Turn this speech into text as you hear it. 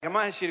I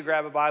might ask you to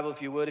grab a Bible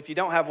if you would. If you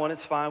don't have one,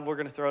 it's fine. We're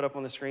going to throw it up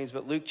on the screens.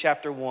 But Luke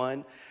chapter 1,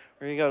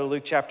 we're going to go to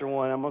Luke chapter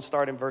 1. I'm going to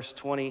start in verse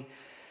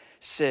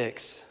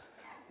 26.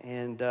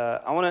 And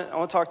I want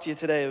to talk to you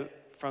today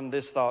from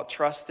this thought,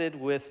 trusted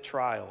with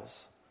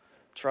trials.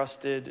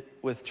 Trusted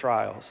with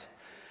trials.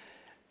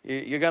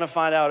 You're going to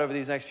find out over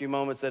these next few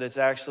moments that it's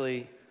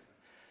actually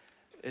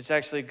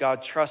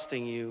God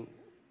trusting you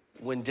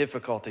when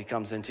difficulty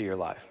comes into your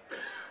life.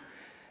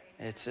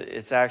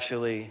 It's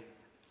actually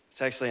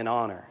an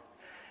honor.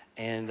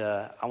 And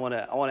I want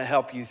to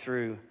help you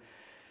through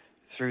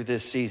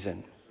this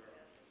season.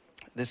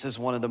 This is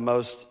one of the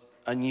most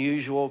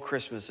unusual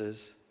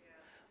Christmases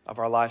of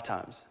our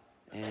lifetimes,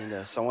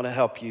 and so I want to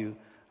help you.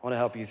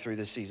 Through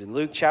this season.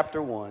 Luke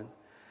chapter 1,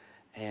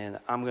 and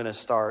I'm going to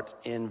start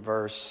in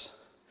verse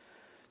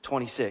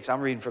 26. I'm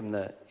reading from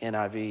the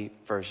NIV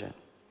version.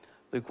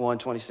 Luke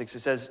 1:26. It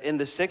says, "In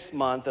the 6th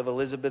month of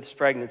Elizabeth's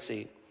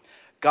pregnancy,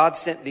 God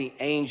sent the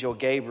angel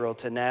Gabriel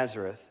to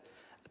Nazareth,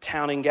 a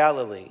town in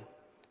Galilee,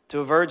 to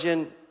a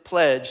virgin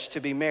pledged to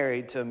be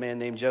married to a man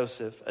named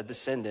Joseph, a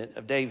descendant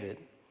of David.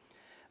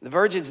 The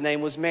virgin's name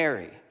was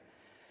Mary.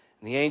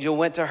 And the angel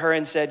went to her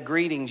and said,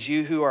 'Greetings,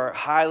 you who are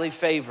highly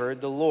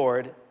favored, the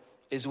Lord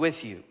is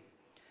with you.'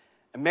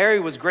 And Mary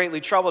was greatly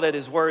troubled at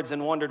his words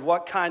and wondered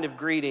what kind of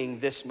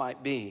greeting this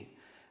might be.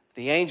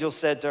 The angel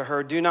said to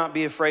her, 'Do not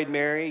be afraid,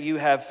 Mary. You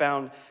have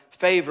found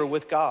favor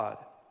with God.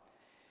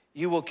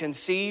 You will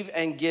conceive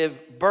and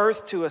give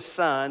birth to a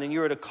son, and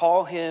you are to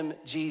call him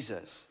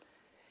Jesus.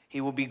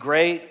 He will be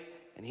great,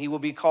 and he will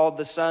be called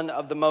the Son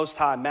of the Most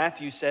High.'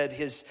 Matthew said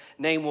his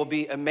name will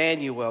be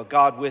Emmanuel,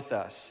 God with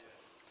us.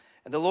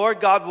 And the Lord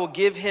God will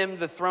give him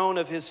the throne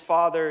of his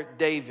father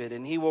David,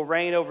 and he will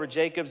reign over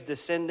Jacob's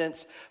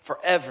descendants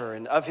forever,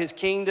 and of his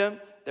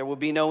kingdom there will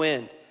be no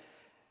end."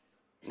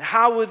 "And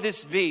how will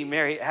this be,"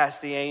 Mary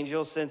asked the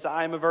angel, "since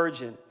I am a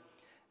virgin?"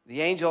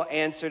 The angel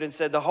answered and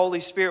said, "The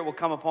Holy Spirit will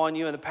come upon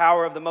you, and the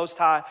power of the Most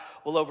High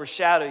will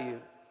overshadow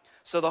you.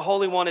 So the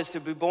Holy One is to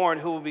be born,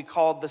 who will be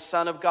called the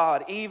Son of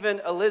God.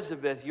 Even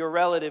Elizabeth, your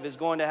relative, is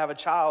going to have a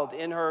child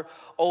in her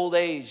old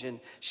age,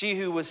 and she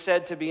who was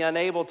said to be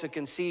unable to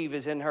conceive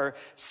is in her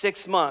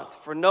 6th month,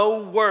 for no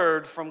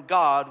word from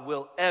God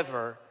will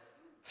ever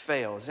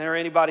fail." Is there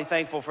anybody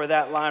thankful for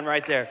that line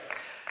right there?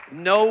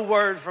 No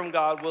word from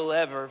God will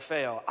ever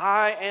fail.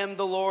 "I am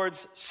the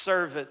Lord's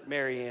servant,"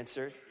 Mary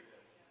answered.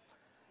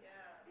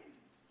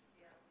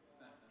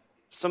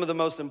 Some of the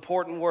most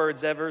important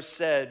words ever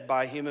said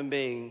by a human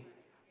being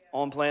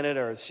on planet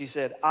Earth. She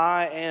said,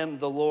 "I am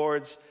the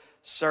Lord's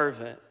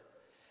servant.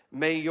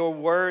 May your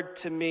word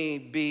to me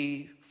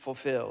be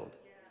fulfilled."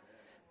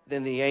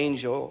 Then the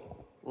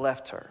angel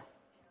left her.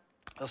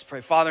 Let's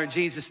pray. Father, in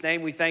Jesus'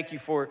 name, we thank you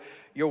for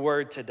your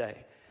word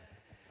today.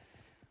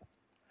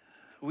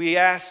 We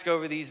ask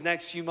over these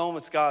next few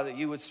moments, God, that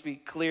you would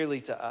speak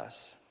clearly to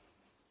us.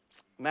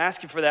 I'm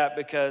asking for that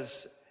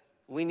because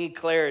we need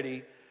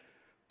clarity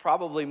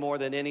probably more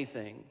than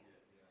anything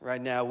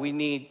right now. We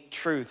need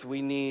truth.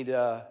 We need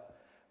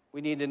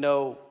to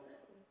know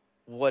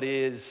what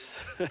is.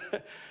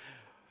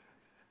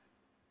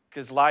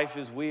 Because life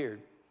is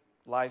weird.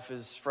 Life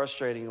is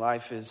frustrating.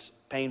 Life is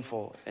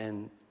painful.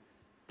 And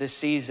this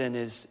season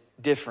is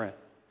different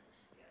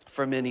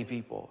for many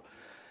people.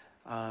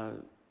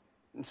 And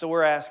so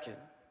we're asking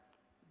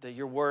that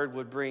your word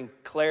would bring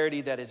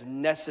clarity that is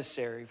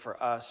necessary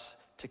for us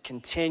to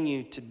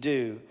continue to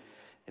do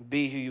and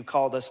be who you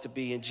called us to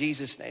be. In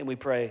Jesus' name we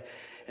pray.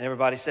 And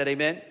everybody said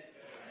amen. Amen.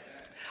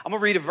 I'm going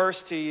to read a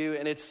verse to you,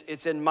 and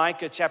it's in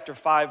Micah chapter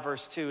 5,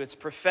 verse 2. It's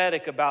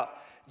prophetic about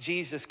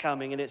Jesus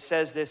coming, and it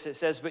says this. It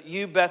says, "But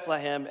you,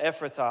 Bethlehem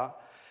Ephrathah,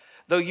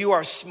 though you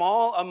are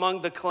small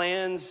among the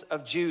clans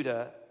of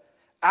Judah,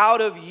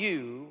 out of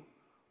you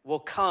will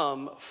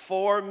come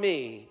for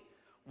me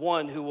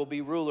one who will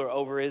be ruler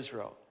over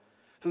Israel,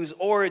 whose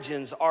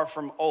origins are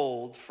from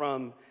old,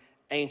 from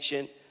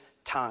ancient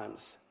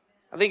times."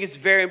 I think it's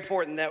very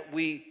important that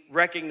we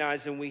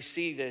recognize and we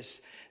see this.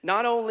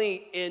 Not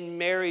only in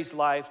Mary's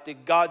life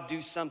did God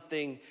do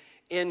something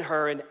in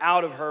her and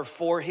out of her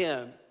for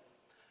him,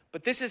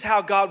 but this is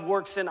how God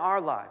works in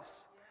our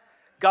lives.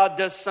 God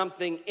does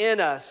something in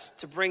us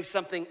to bring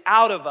something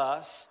out of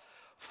us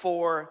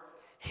for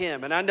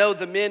him. And I know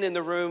the men in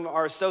the room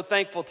are so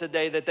thankful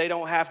today that they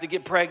don't have to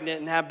get pregnant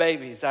and have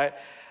babies.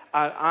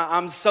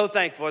 I'm so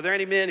thankful. Are there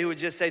any men who would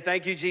just say,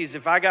 "Thank you, Jesus.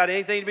 If I got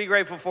anything to be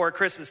grateful for at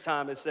Christmas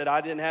time, it's that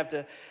I didn't have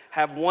to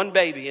have one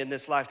baby in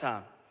this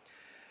lifetime."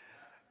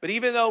 But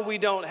even though we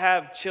don't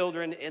have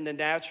children in the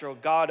natural,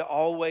 God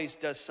always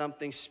does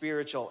something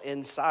spiritual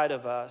inside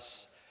of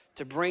us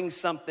to bring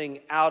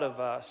something out of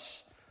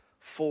us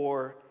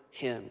for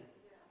him.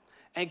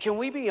 And can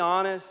we be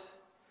honest?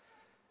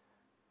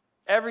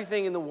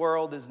 Everything in the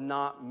world is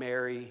not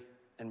merry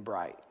and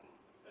bright.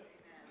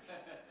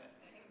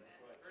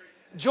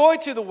 Joy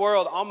to the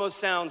world almost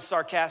sounds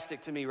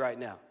sarcastic to me right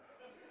now.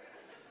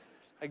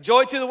 Like,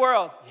 joy to the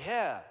world.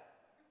 Yeah,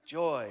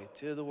 joy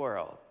to the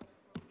world.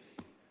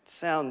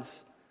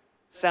 Sounds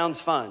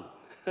fun.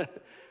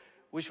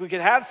 Wish we could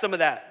have some of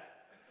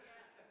that.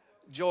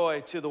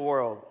 joy to the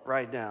world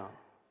right now.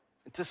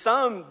 To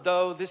some,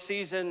 though, this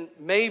season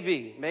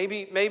maybe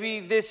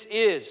this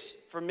is,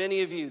 for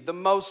many of you, the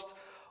most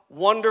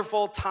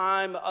wonderful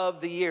time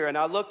of the year. And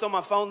I looked on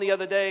my phone the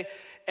other day,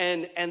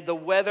 and the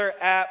weather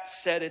app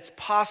said it's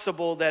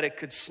possible that it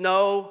could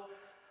snow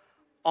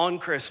on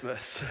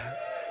Christmas.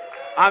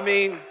 I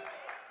mean,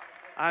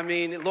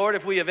 Lord,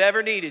 if we have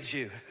ever needed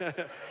you,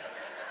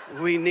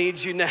 we need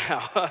you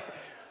now.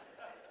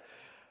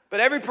 But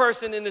every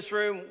person in this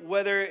room,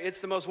 whether it's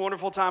the most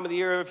wonderful time of the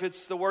year or if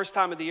it's the worst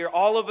time of the year,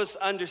 all of us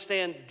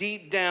understand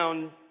deep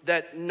down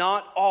that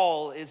not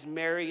all is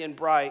merry and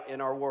bright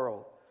in our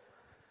world.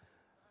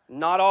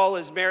 Not all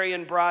is merry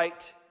and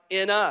bright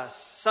in us.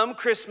 Some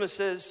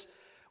Christmases,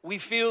 we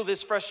feel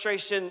this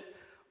frustration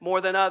more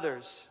than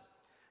others.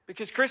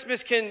 Because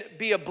Christmas can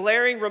be a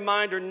blaring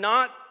reminder,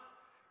 not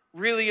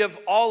really of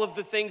all of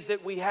the things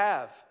that we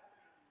have,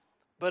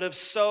 but of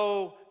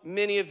so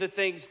many of the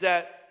things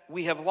that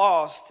we have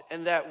lost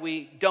and that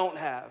we don't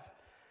have.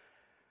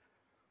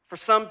 For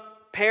some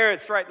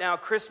parents right now,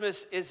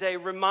 Christmas is a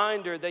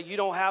reminder that you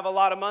don't have a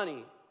lot of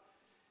money.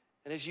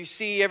 And as you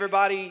see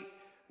everybody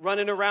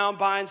running around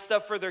buying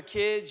stuff for their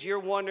kids, you're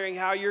wondering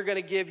how you're going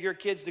to give your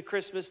kids the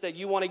Christmas that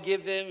you want to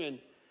give them. And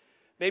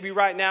maybe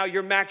right now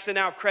you're maxing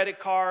out credit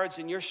cards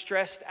and you're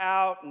stressed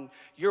out and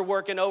you're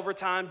working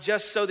overtime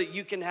just so that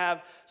you can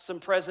have some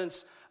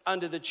presents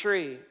under the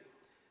tree.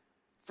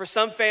 For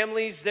some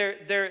families,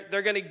 they're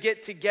going to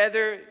get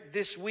together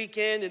this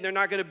weekend and they're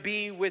not going to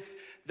be with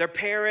their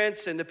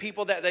parents and the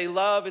people that they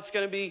love. It's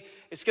going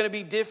to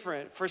be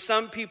different. For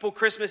some people,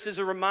 Christmas is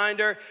a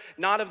reminder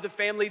not of the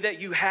family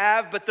that you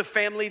have, but the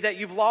family that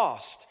you've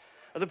lost,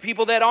 of the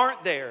people that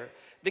aren't there,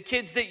 the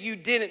kids that you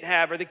didn't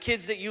have, or the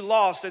kids that you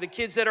lost, or the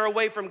kids that are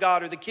away from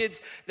God, or the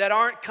kids that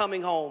aren't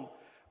coming home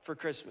for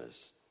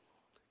Christmas.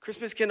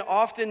 Christmas can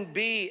often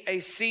be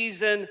a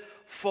season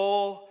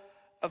full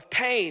of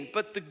pain,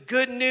 but the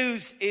good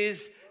news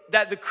is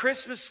that the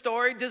Christmas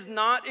story does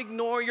not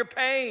ignore your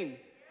pain.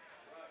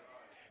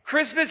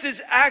 Christmas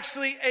is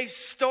actually a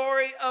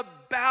story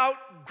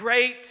about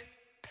great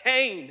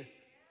pain.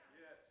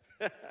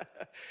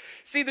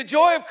 See, the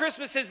joy of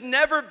Christmas has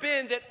never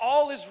been that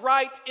all is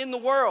right in the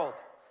world.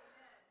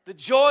 The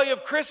joy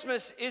of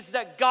Christmas is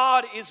that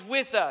God is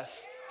with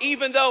us,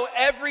 even though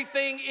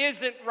everything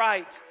isn't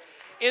right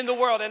in the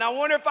world. And I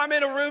wonder if I'm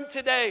in a room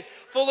today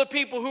full of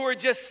people who are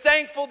just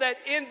thankful that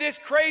in this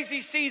crazy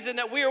season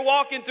that we are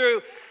walking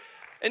through,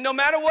 and no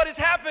matter what has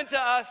happened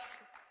to us,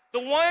 the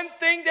one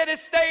thing that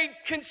has stayed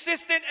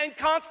consistent and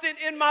constant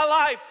in my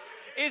life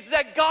is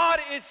that God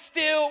is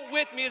still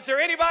with me. Is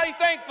there anybody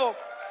thankful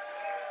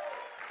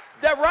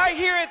that right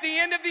here at the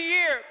end of the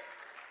year,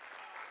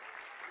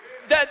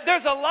 that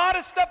there's a lot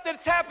of stuff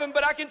that's happened,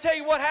 but I can tell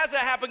you what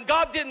hasn't happened.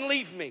 God didn't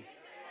leave me.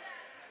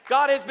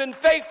 God has been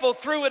faithful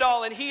through it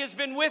all, and He has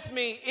been with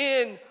me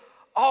in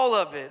all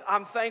of it.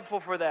 I'm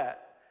thankful for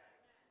that.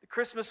 The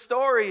Christmas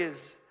story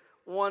is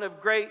one of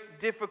great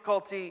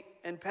difficulty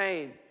and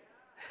pain.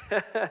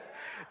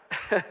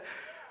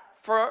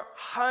 For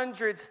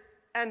hundreds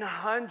and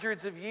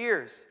hundreds of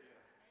years,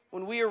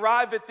 when we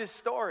arrive at this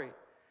story,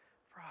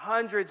 for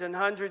hundreds and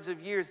hundreds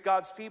of years,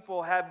 God's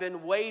people have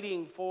been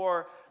waiting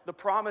for the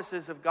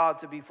promises of God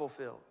to be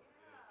fulfilled.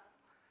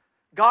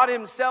 God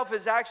Himself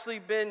has actually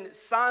been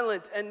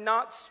silent and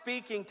not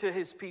speaking to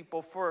His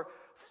people for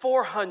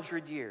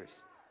 400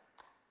 years.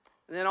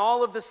 And then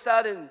all of a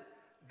sudden,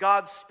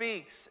 God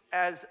speaks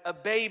as a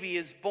baby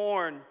is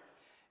born.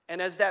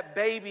 And as that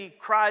baby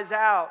cries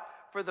out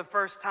for the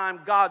first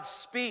time, God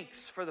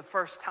speaks for the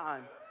first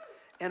time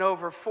in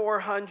over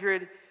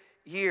 400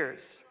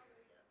 years.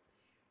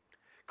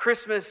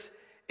 Christmas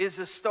is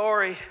a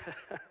story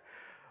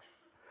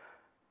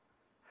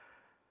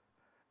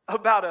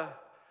about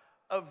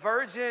a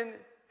virgin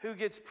who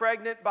gets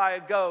pregnant by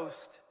a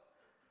ghost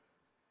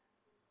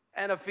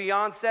and a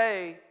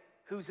fiancé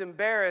who's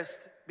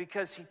embarrassed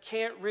because he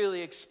can't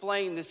really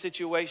explain the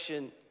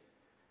situation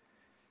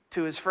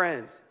to his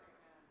friends.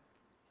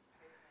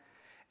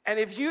 And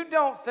if you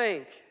don't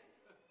think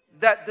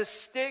that the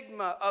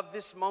stigma of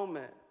this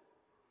moment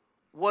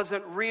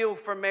wasn't real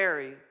for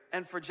Mary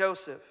and for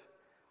Joseph,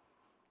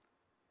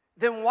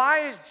 then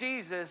why is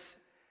Jesus,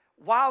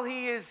 while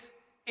He is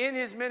in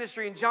His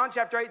ministry, in John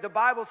chapter 8, the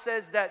Bible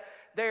says that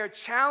they are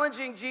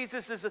challenging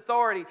Jesus'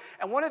 authority.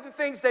 And one of the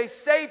things they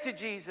say to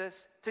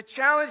Jesus to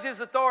challenge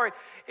His authority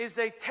is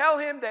they tell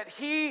Him that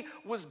He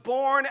was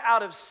born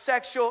out of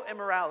sexual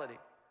immorality.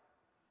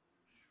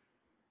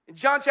 In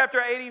John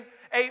chapter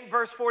 8,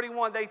 verse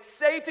 41, they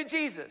say to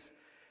Jesus,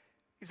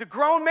 He's a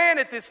grown man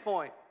at this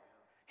point.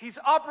 He's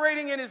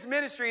operating in His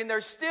ministry, and they're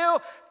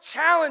still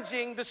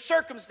challenging the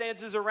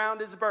circumstances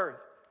around His birth.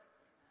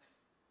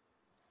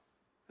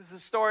 This is a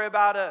story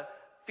about a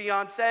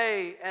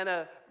fiancé and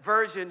a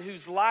virgin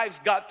whose lives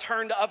got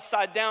turned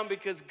upside down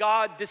because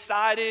God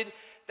decided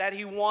that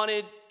He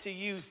wanted to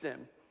use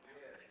them.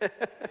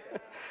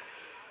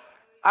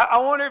 I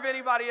wonder if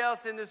anybody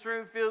else in this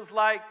room feels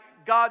like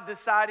God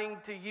deciding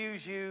to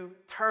use you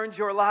turned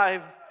your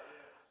life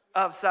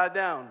upside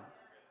down.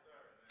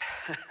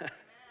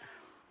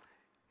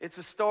 It's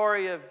a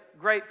story of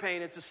great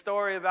pain. It's a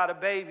story about a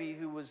baby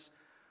who was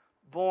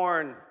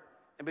born,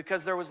 and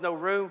because there was no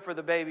room for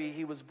the baby,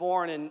 he was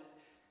born and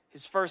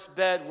his first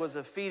bed was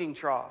a feeding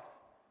trough.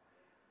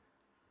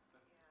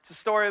 It's a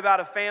story about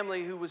a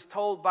family who was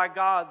told by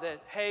God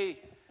that, hey,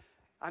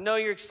 I know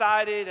you're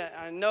excited.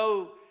 I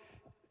know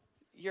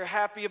you're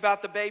happy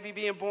about the baby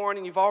being born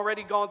and you've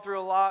already gone through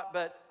a lot,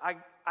 but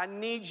I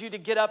need you to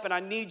get up and I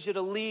need you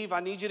to leave. I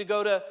need you to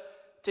go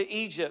to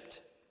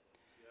Egypt.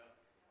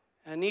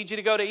 I need you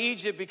to go to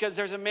Egypt because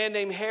there's a man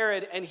named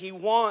Herod and he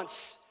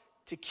wants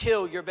to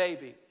kill your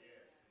baby.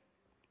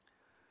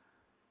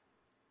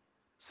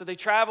 So they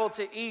travel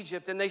to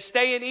Egypt and they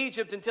stay in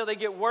Egypt until they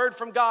get word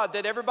from God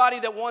that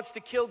everybody that wants to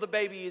kill the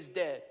baby is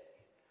dead.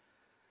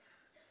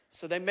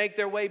 So they make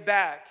their way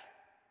back.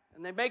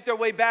 And they make their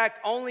way back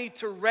only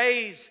to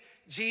raise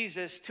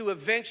Jesus, to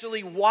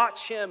eventually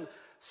watch him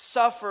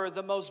suffer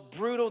the most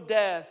brutal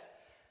death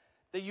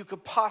that you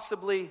could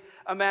possibly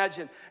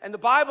imagine. And the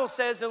Bible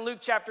says in Luke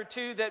chapter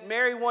 2 that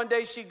Mary one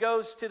day she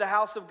goes to the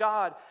house of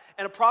God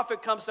and a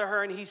prophet comes to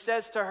her and he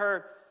says to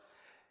her,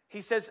 he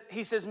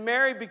says,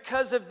 Mary,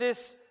 because of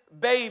this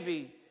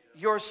baby,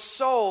 your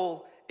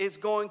soul is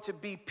going to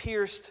be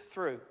pierced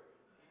through.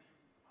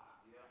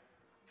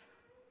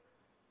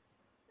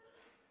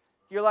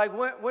 You're like,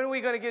 when are we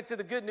going to get to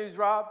the good news,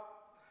 Rob?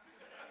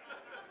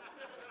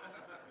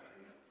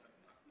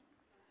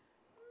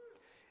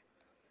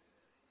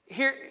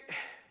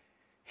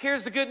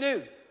 Here's the good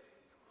news.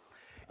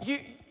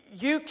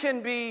 You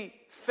can be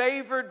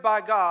favored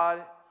by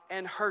God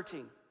and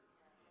hurting.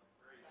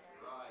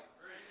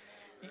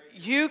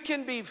 You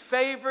can be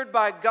favored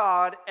by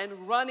God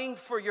and running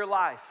for your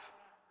life.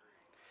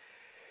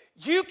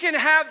 You can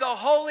have the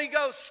Holy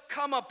Ghost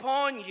come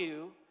upon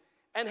you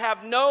and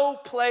have no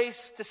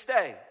place to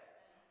stay.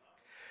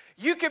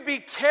 You could be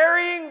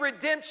carrying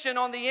redemption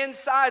on the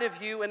inside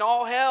of you and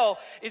all hell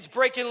is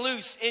breaking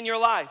loose in your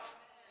life.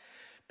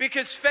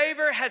 Because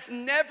favor has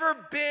never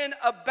been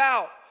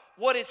about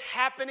what is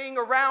happening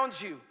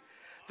around you.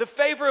 The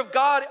favor of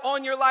God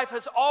on your life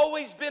has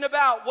always been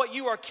about what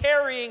you are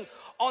carrying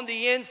on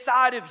the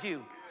inside of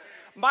you.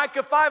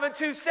 Micah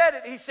 5:2 said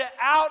it. He said,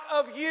 out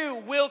of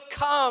you will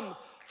come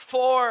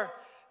for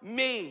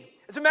me.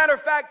 As a matter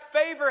of fact,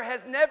 favor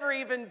has never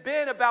even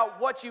been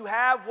about what you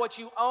have, what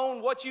you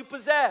own, what you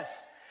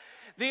possess.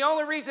 The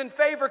only reason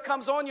favor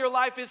comes on your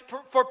life is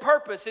for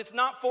purpose. It's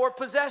not for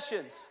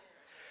possessions.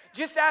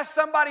 Just ask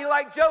somebody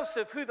like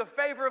Joseph, who the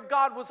favor of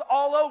God was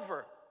all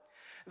over.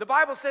 The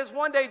Bible says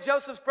one day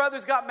Joseph's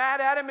brothers got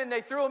mad at him and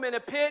they threw him in a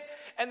pit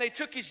and they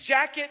took his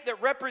jacket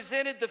that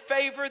represented the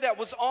favor that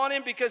was on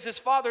him because his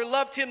father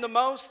loved him the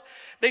most.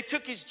 They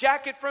took his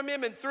jacket from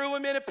him and threw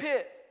him in a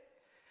pit.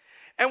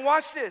 And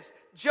watch this.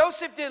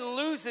 Joseph didn't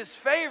lose his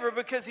favor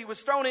because he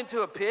was thrown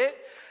into a pit.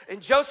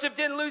 And Joseph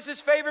didn't lose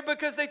his favor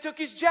because they took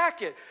his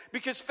jacket.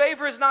 Because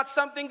favor is not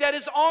something that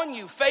is on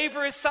you.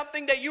 Favor is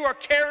something that you are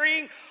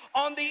carrying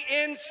on the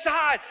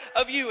inside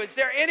of you. Is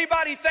there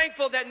anybody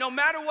thankful that no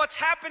matter what's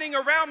happening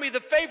around me,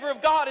 the favor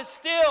of God is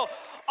still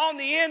on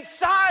the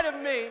inside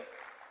of me?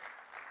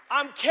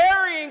 I'm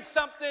carrying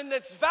something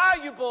that's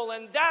valuable,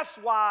 and that's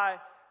why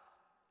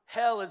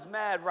hell is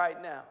mad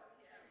right now.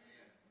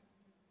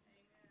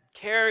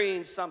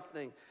 Carrying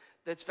something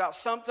that's valuable.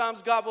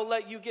 Sometimes God will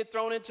let you get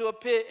thrown into a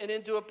pit and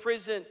into a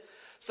prison.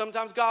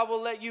 Sometimes God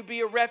will let you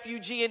be a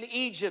refugee in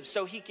Egypt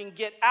so he can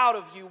get out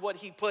of you what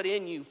he put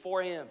in you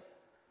for him.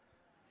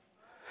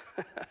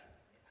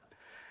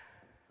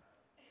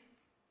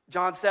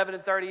 John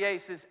 7:38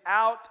 says,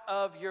 out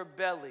of your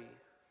belly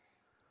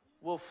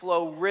will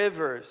flow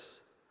rivers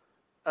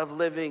of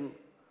living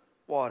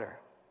water.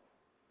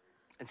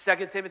 In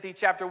 2 Timothy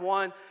chapter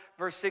 1,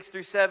 verse 6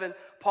 through 7,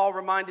 Paul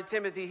reminded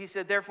Timothy, he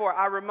said, therefore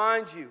I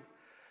remind you,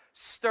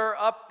 stir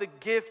up the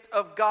gift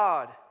of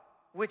God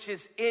which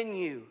is in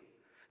you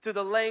through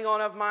the laying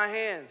on of my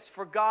hands.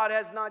 For God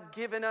has not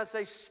given us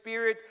a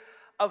spirit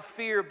of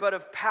fear, but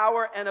of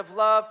power and of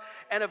love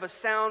and of a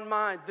sound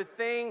mind. The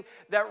thing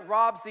that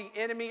robs the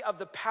enemy of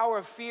the power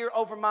of fear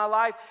over my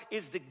life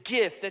is the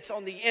gift that's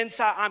on the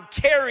inside. I'm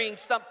carrying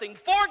something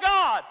for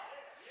God.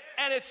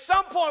 And at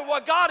some point,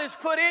 what God has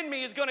put in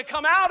me is going to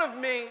come out of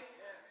me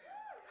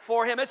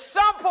for him. At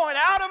some point,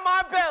 out of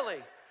my belly,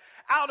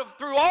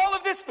 through all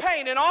of this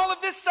pain and all of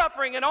this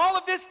suffering and all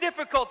of this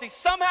difficulty,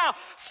 somehow,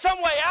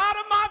 some way out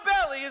of my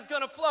belly is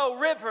going to flow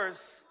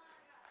rivers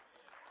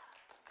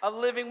of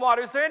living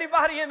water. Is there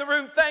anybody in the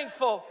room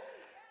thankful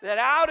that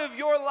out of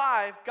your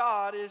life,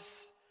 God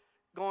is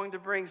going to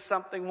bring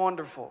something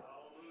wonderful?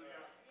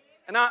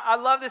 And I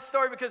love this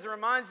story because it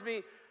reminds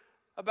me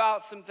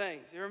about some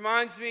things. It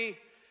reminds me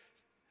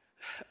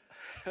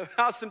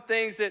about some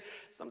things that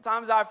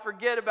sometimes I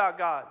forget about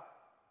God.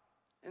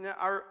 And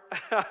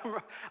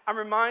I'm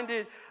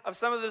reminded of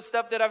some of the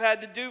stuff that I've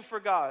had to do for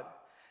God.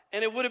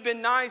 And it would have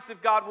been nice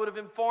if God would have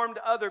informed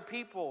other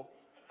people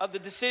of the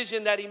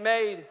decision that he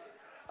made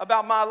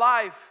about my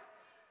life.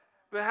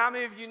 But how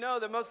many of you know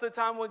that most of the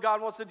time when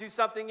God wants to do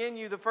something in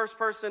you, the first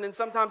person and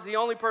sometimes the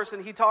only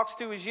person he talks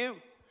to is you?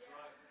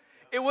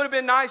 It would have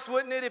been nice,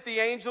 wouldn't it, if the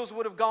angels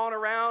would have gone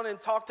around and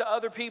talked to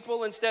other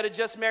people instead of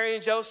just Mary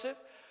and Joseph?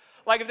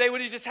 Like if they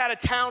would have just had a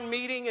town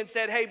meeting and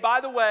said, hey,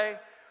 by the way,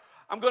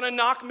 I'm going to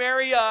knock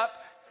Mary up.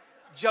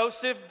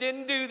 Joseph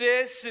didn't do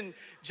this, and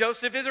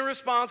Joseph isn't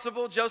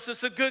responsible.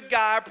 Joseph's a good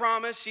guy, I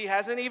promise. She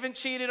hasn't even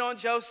cheated on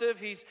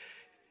Joseph.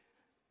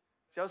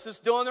 Joseph's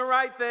doing the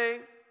right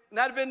thing. Wouldn't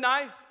that have been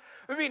nice?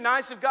 It would be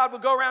nice if God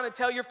would go around and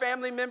tell your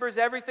family members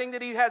everything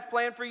that he has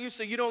planned for you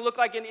so you don't look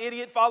like an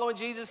idiot following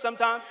Jesus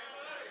sometimes.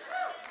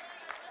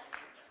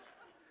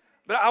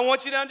 But I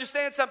want you to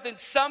understand something.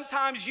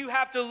 Sometimes you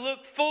have to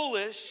look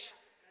foolish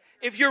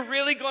if you're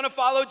really going to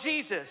follow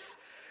Jesus,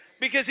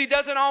 because he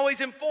doesn't always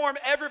inform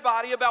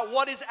everybody about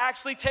what is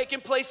actually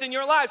taking place in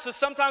your life. So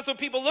sometimes when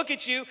people look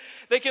at you,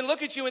 they can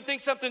look at you and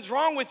think something's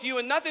wrong with you,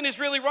 and nothing is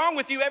really wrong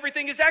with you.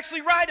 Everything is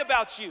actually right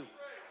about you.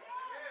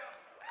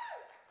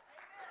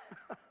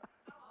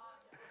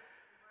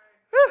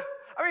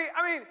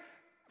 I mean,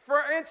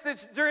 for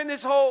instance, during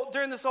this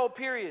whole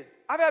period,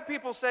 I've had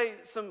people say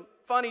some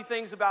funny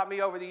things about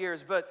me over the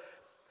years, but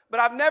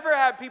I've never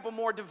had people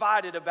more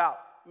divided about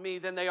me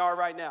than they are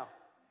right now.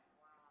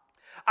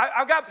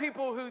 I've got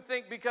people who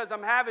think because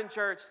I'm having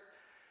church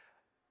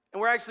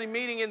and we're actually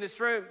meeting in this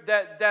room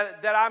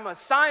that I'm a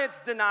science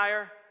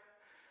denier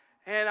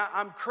and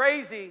I'm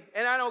crazy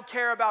and I don't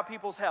care about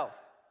people's health.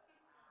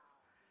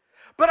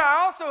 But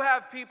I also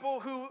have people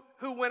who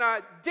when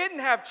I didn't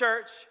have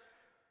church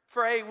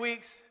for 8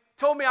 weeks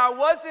told me I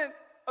wasn't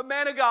a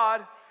man of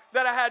God,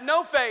 that I had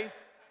no faith,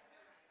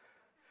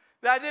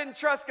 that I didn't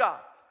trust God.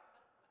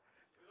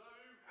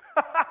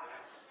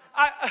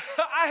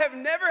 I have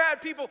never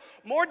had people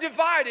more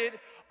divided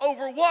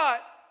over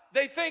what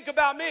they think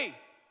about me.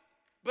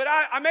 But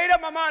I made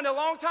up my mind a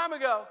long time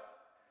ago,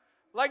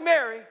 like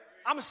Mary,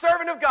 I'm a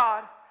servant of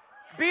God,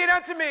 be it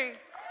unto me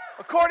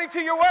according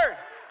to your word.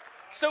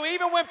 So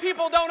even when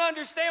people don't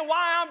understand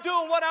why I'm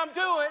doing what I'm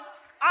doing,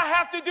 I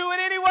have to do it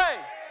anyway.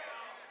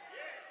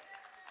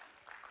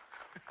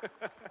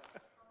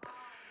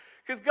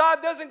 Because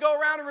God doesn't go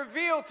around and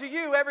reveal to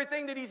you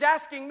everything that he's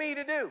asking me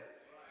to do.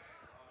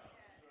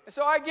 And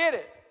so I get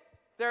it.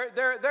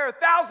 There are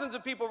thousands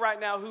of people right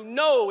now who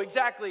know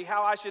exactly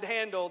how I should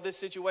handle this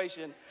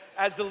situation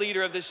as the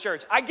leader of this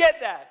church. I get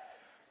that.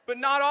 But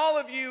not all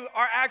of you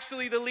are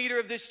actually the leader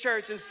of this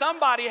church, and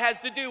somebody has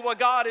to do what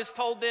God has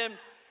told them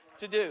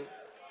to do.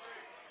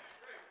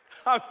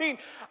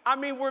 I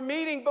mean, we're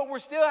meeting, but we're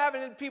still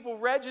having people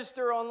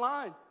register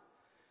online.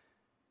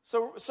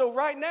 So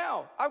right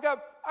now, I've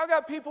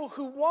got people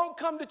who won't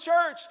come to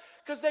church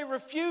because they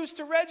refuse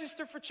to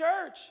register for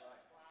church.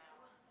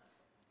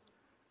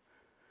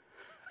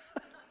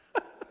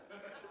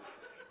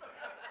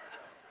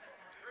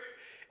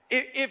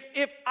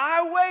 If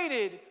I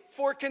waited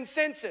for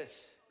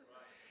consensus,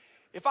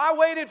 if I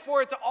waited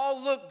for it to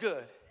all look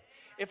good,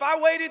 if I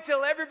waited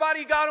till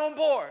everybody got on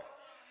board,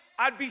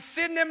 I'd be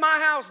sitting in my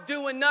house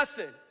doing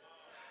nothing.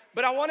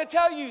 But I want to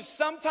tell you,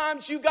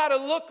 sometimes you got to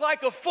look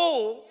like a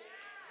fool.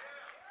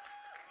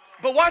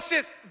 But watch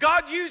this.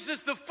 God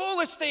uses the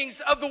foolish things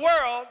of the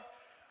world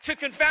to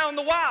confound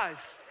the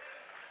wise.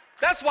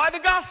 That's why the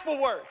gospel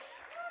works.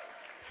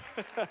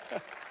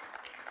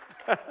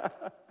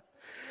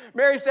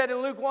 Mary said in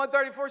Luke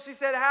 1:34, she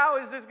said, how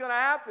is this going to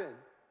happen?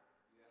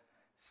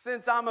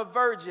 Since I'm a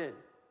virgin.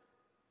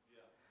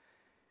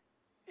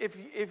 If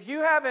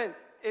you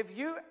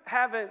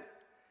haven't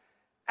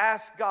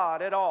asked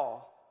God at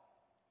all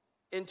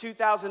in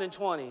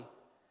 2020,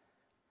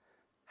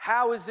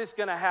 how is this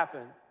going to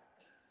happen?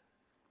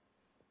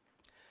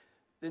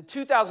 Then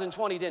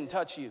 2020 didn't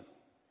touch you.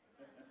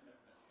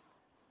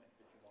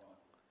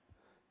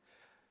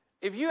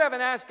 If you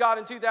haven't asked God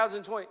in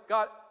 2020,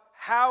 God,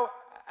 how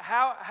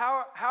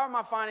are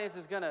my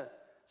finances gonna,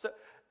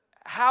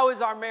 how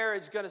is our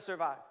marriage gonna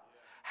survive?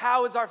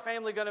 How is our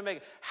family gonna make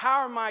it? How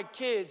are my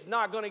kids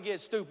not gonna get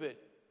stupid?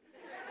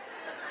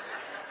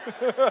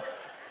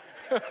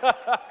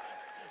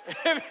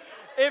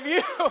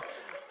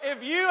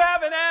 If you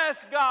haven't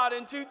asked God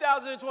in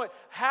 2020,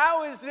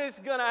 how is this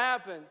gonna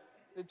happen?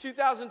 The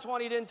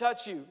 2020 didn't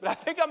touch you. But I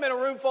think I'm in a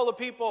room full of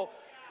people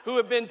who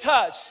have been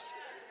touched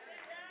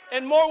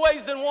in more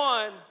ways than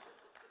one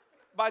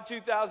by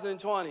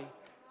 2020.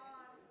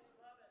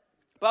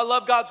 But I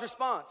love God's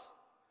response.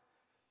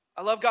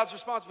 I love God's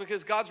response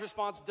because God's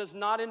response does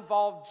not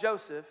involve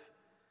Joseph.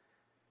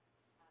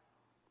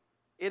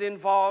 It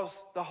involves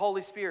the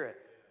Holy Spirit.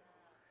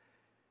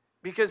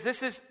 Because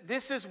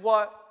this is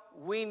what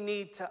we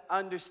need to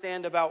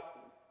understand about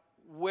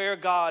where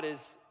God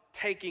is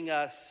taking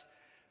us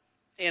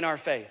in our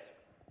faith.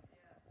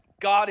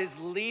 God is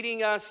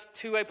leading us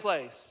to a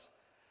place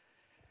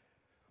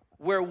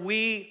where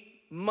we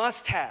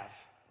must have.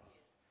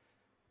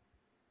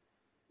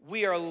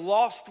 We are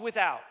lost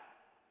without.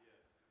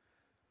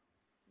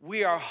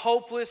 We are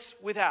hopeless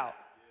without.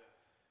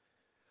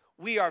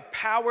 We are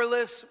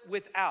powerless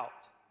without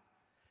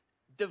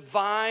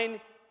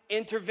divine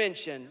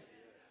intervention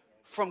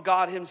from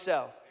God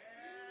himself.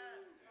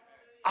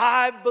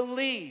 I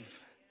believe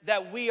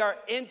that we are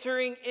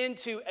entering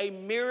into a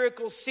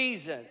miracle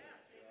season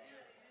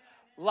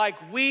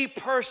like we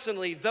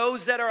personally,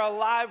 those that are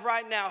alive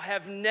right now,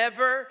 have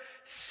never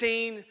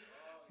seen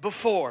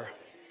before.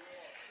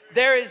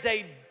 There is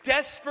a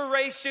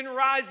desperation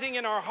rising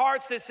in our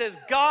hearts that says,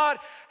 God,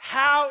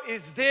 how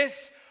is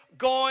this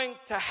going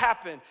to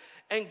happen?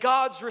 And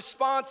God's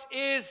response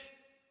is,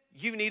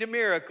 you need a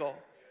miracle.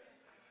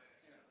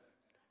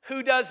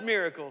 Who does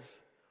miracles?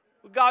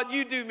 God,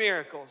 you do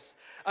miracles.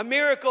 A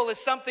miracle is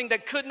something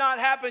that could not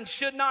happen,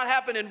 should not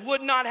happen, and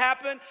would not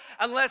happen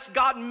unless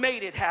God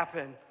made it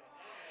happen.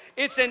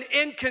 It's an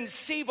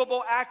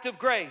inconceivable act of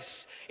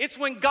grace. It's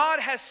when God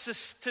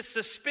has to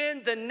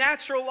suspend the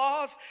natural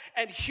laws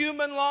and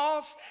human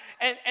laws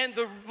and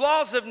the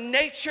laws of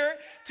nature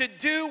to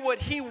do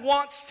what He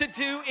wants to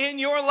do in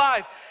your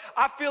life.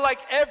 I feel like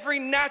every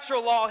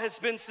natural law has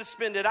been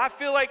suspended. I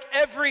feel like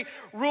every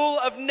rule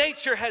of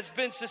nature has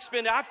been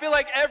suspended. I feel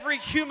like every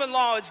human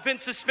law has been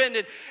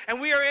suspended. And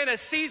we are in a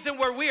season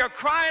where we are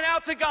crying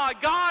out to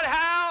God, God,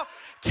 how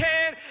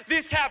can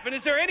this happen?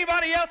 Is there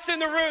anybody else in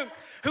the room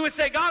who would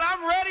say, God,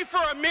 I'm ready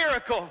for a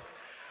miracle?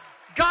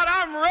 God,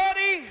 I'm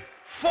ready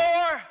for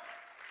a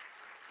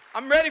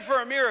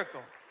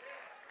miracle.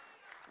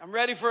 I'm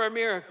ready for a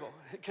miracle.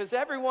 Because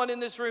everyone in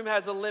this room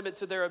has a limit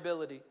to their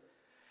ability.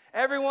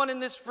 Everyone in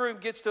this room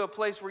gets to a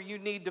place where you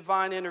need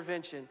divine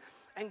intervention.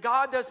 And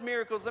God does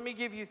miracles. Let me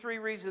give you 3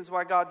 reasons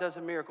why God does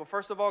a miracle.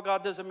 First of all,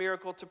 God does a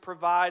miracle to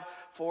provide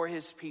for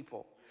His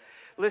people.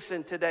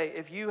 Listen, today,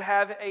 if you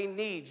have a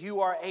need,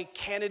 you are a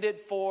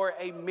candidate for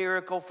a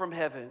miracle from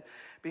heaven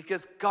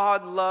because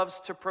God loves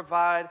to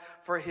provide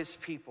for His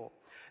people.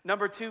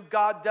 Number 2,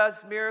 God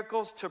does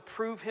miracles to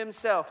prove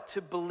Himself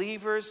to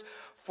believers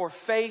for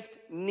faith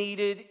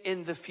needed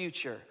in the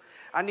future.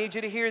 I need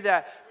you to hear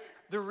that.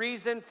 The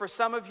reason for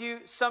some of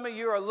you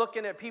are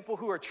looking at people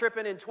who are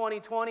tripping in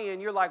 2020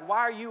 and you're like, why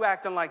are you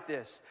acting like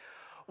this?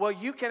 Well,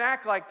 you can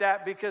act like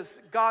that because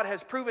God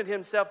has proven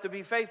Himself to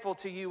be faithful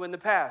to you in the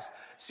past.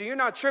 So you're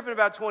not tripping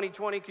about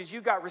 2020 because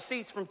you got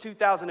receipts from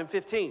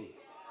 2015.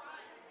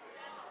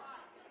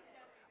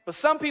 But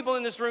some people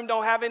in this room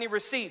don't have any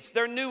receipts.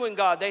 They're new in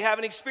God. They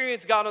haven't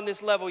experienced God on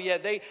this level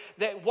yet.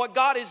 What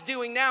God is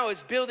doing now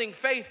is building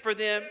faith for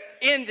them,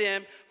 in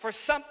them, for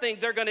something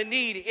they're going to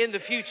need in the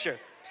future.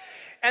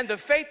 And the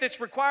faith that's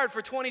required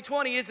for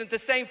 2020 isn't the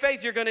same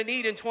faith you're going to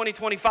need in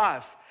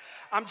 2025.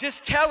 I'm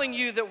just telling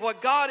you that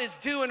what God is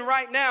doing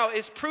right now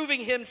is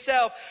proving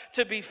Himself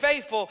to be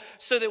faithful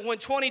so that when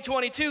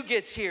 2022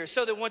 gets here,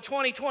 so that when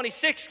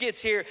 2026 gets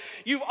here,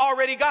 you've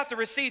already got the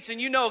receipts and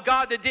you know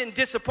God that didn't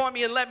disappoint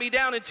me and let me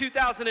down in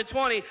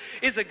 2020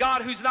 is a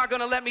God who's not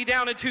going to let me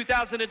down in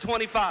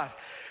 2025.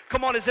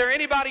 Come on, is there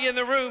anybody in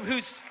the room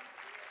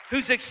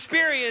who's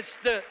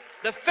experienced the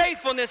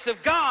faithfulness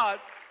of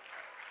God?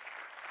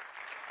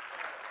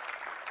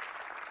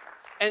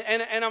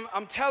 And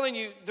I'm telling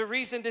you, the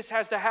reason this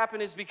has to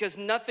happen is because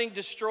nothing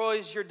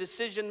destroys your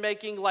decision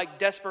making like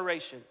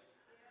desperation.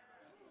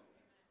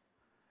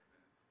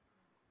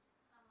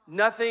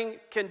 Nothing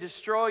can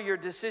destroy your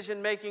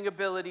decision making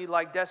ability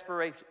like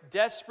desperation.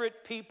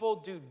 Desperate people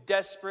do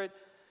desperate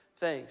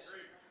things.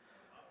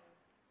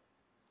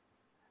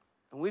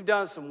 And we've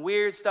done some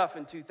weird stuff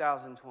in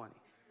 2020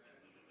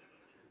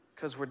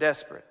 because we're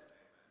desperate.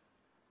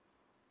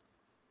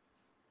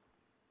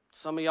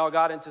 Some of y'all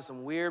got into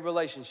some weird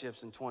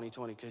relationships in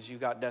 2020 because you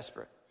got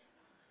desperate.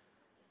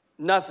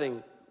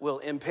 Nothing will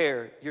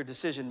impair your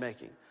decision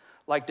making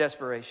like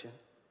desperation.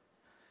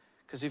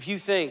 Because if you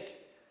think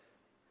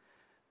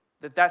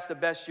that that's the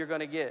best you're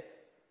going to get,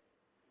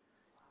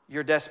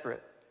 you're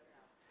desperate.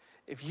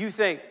 If you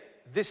think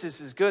this is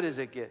as good as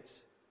it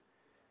gets,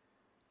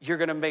 you're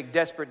going to make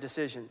desperate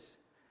decisions.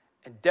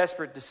 And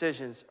desperate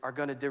decisions are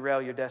going to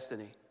derail your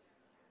destiny.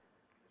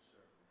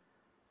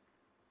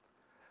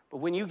 But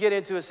when you get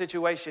into a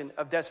situation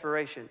of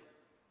desperation,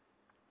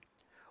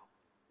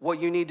 what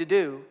you need to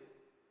do,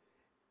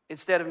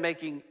 instead of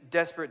making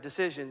desperate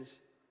decisions,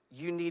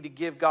 you need to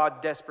give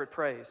God desperate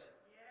praise.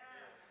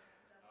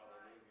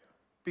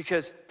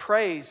 Because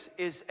praise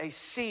is a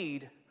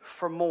seed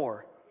for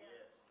more.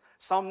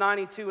 Psalm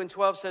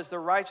 92:12 says, the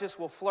righteous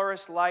will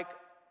flourish like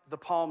the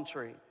palm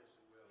tree.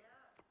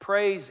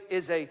 Praise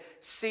is a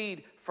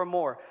seed for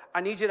more.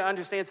 I need you to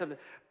understand something.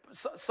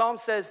 Psalm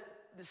says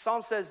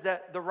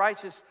that the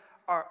righteous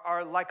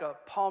are like a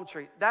palm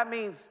tree. That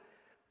means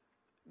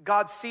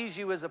God sees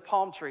you as a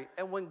palm tree.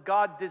 And when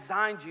God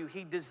designed you,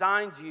 He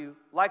designed you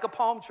like a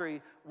palm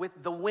tree with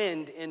the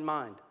wind in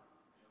mind.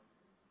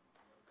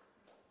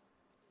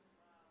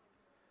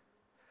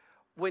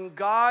 When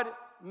God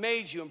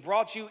made you and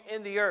brought you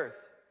in the earth,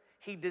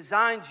 He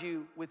designed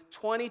you with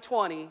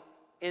 2020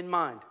 in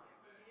mind.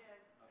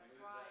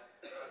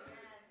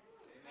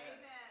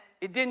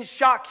 It didn't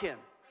shock Him.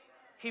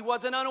 He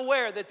wasn't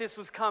unaware that this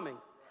was coming.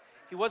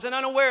 He wasn't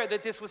unaware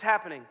that this was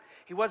happening.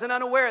 He wasn't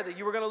unaware that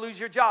you were going to lose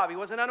your job. He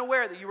wasn't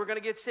unaware that you were going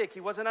to get sick.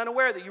 He wasn't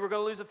unaware that you were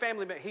going to lose a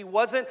family member. He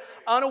wasn't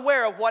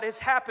unaware of what has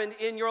happened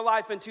in your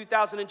life in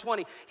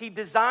 2020. He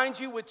designed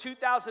you with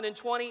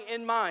 2020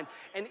 in mind.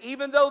 And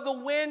even though the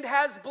wind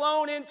has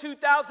blown in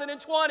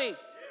 2020,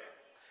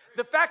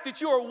 The fact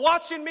that you are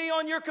watching me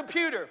on your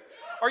computer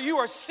or you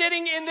are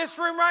sitting in this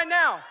room right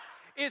now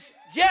is,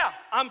 yeah,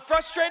 I'm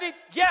frustrated.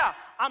 Yeah,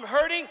 I'm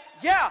hurting.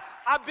 Yeah,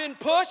 I've been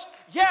pushed.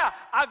 Yeah,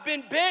 I've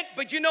been bent.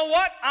 But you know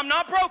what? I'm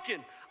not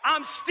broken.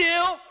 I'm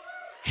still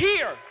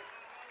here.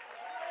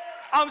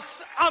 I'm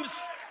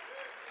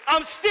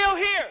still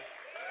here.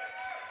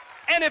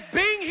 And if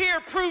being here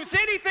proves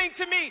anything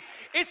to me,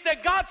 it's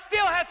that God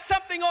still has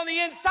something on the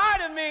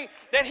inside of me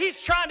that He's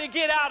trying to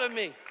get out of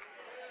me.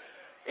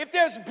 If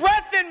there's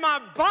breath in my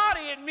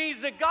body, it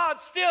means that God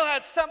still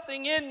has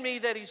something in me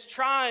that He's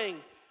trying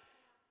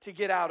to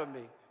get out of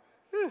me.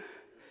 Whew.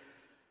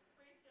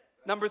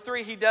 Number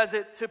 3, He does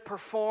it to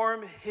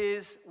perform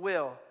His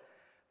will.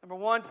 Number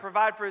 1, to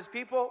provide for His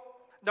people.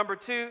 Number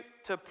 2,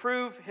 to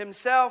prove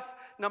Himself.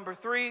 Number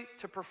 3,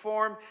 to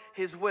perform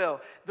His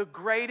will. The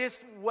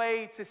greatest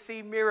way to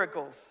see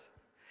miracles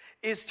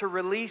is to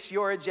release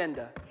your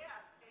agenda.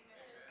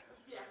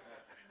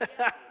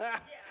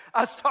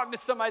 I was talking to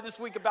somebody this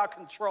week about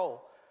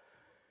control.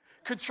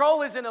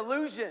 Control is an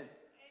illusion.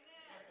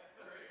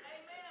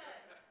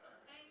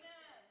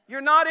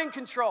 You're not in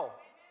control.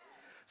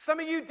 Some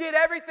of you did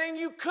everything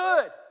you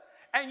could,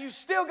 and you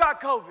still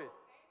got COVID.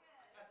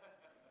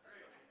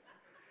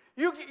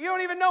 You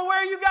don't even know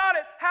where you got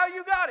it, how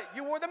you got it.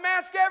 You wore the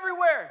mask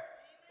everywhere.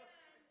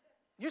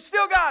 You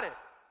still got it.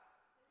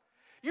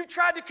 You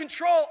tried to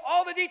control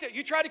all the details.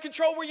 You tried to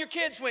control where your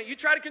kids went. You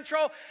tried to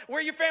control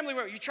where your family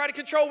went. You tried to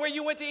control where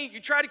you went to eat.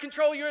 You tried to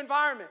control your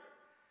environment.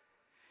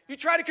 You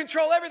tried to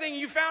control everything,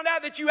 and you found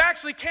out that you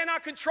actually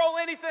cannot control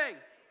anything.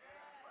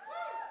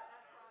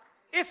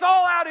 It's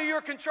all out of your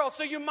control.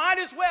 So you might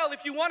as well,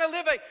 if you want to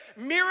live a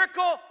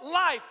miracle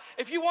life,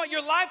 if you want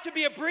your life to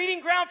be a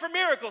breeding ground for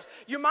miracles,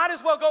 you might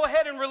as well go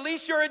ahead and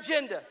release your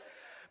agenda.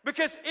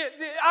 Because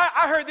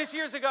I heard this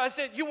years ago. I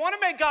said, you want to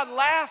make God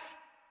laugh?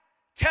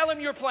 Tell Him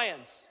your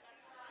plans.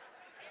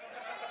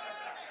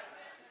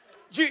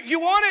 You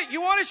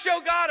want to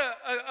show God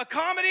a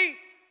comedy?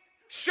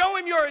 Show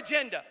Him your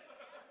agenda.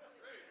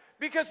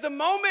 Because the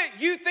moment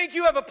you think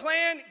you have a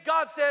plan,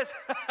 God says,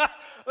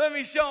 let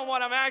me show them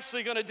what I'm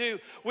actually going to do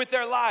with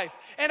their life.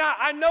 And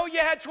I know you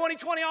had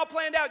 2020 all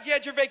planned out. You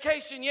had your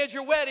vacation, you had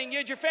your wedding, you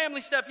had your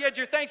family stuff, you had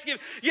your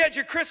Thanksgiving, you had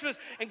your Christmas,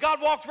 and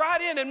God walked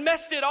right in and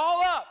messed it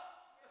all up.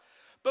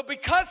 But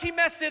because He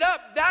messed it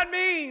up, that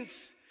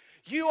means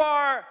you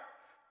are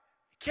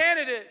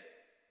candidate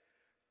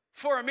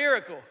for a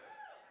miracle.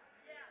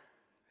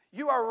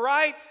 You are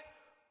right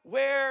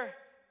where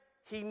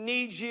He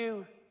needs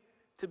you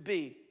to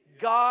be.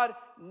 God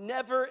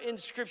never in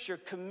Scripture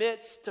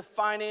commits to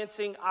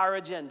financing our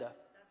agenda.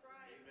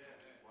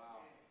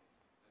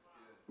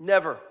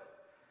 Never.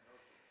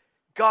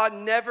 God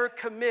never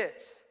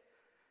commits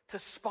to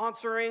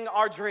sponsoring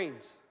our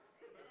dreams.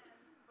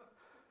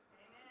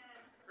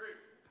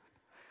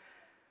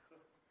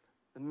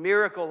 The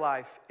miracle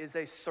life is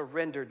a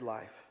surrendered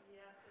life.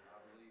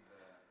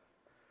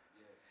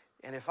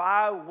 And if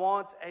I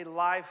want a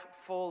life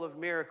full of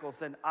miracles,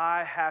 then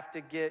I have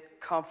to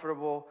get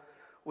comfortable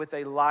with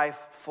a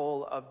life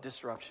full of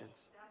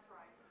disruptions.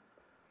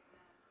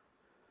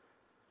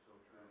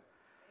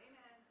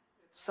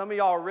 Some of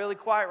y'all are really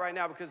quiet right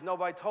now because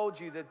nobody told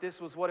you that this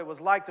was what it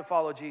was like to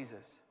follow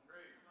Jesus.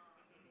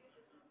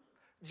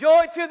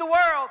 Joy to the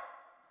world.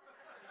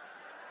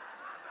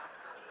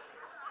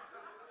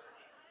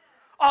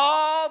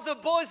 All the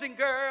boys and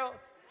girls.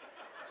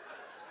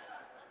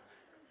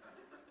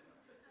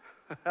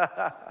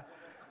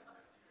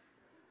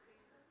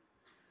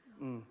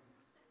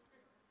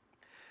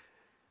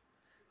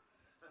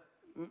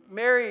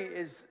 Mary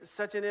is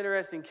such an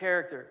interesting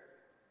character.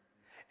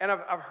 And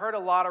I've heard a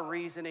lot of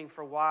reasoning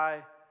for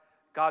why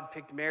God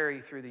picked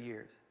Mary through the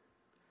years.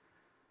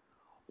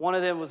 One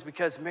of them was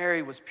because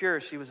Mary was pure.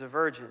 She was a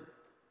virgin.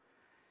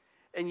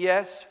 And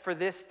yes, for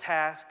this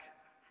task,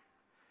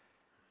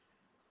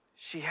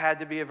 she had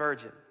to be a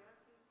virgin.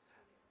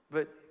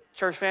 But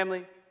church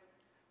family,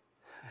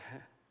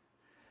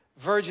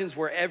 virgins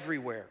were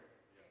everywhere.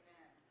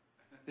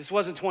 This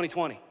wasn't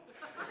 2020.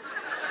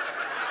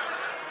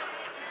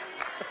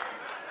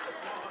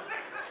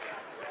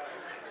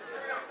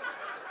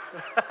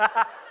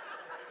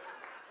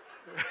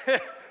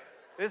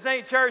 This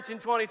ain't church in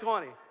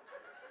 2020.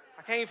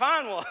 I can't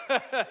find one.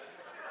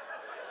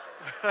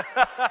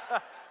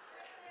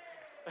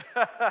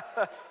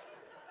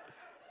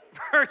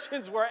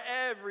 Virgins were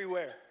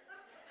everywhere.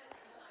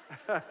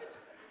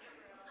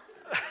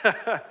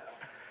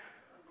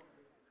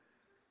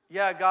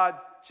 Yeah, God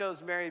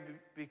chose Mary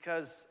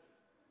because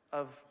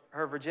of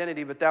her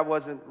virginity, but that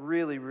wasn't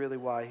really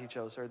why He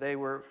chose her.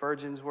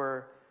 Virgins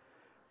were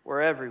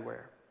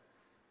everywhere.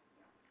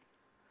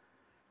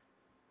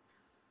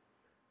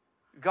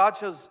 God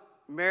chose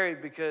Mary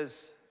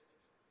because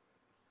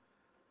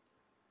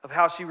of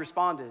how she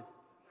responded.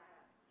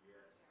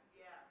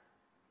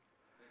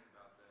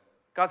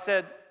 God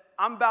said,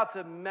 I'm about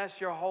to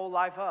mess your whole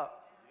life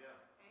up.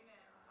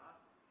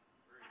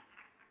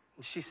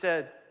 And she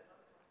said,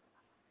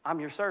 I'm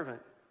your servant.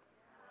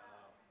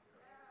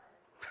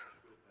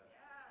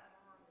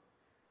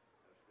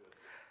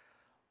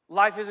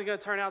 life isn't going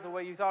to turn out the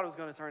way you thought it was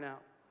going to turn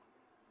out.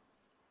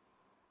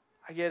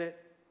 I get it.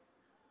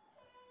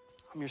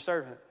 I'm your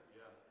servant.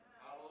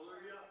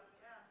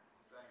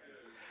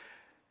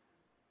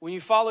 When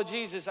you follow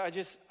Jesus,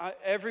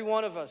 every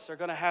one of us are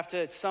going to have to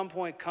at some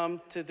point come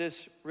to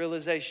this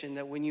realization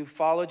that when you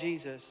follow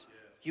Jesus,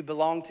 you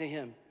belong to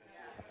him.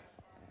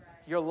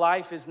 Your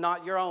life is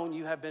not your own.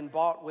 You have been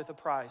bought with a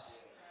price.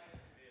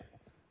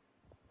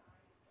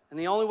 And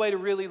the only way to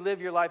really live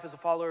your life as a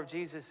follower of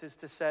Jesus is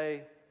to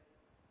say,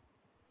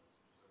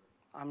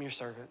 I'm your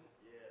servant.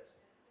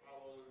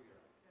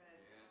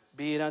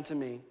 Be it unto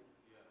me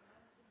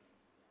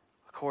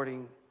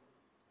according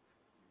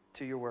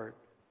to your word.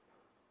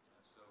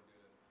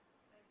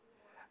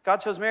 God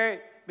chose Mary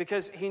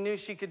because he knew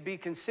she could be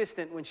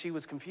consistent when she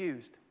was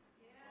confused.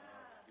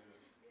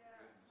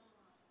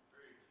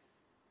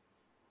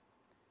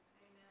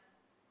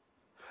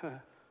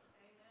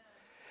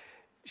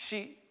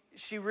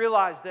 She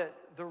realized that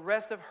the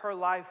rest of her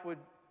life would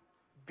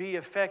be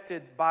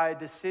affected by a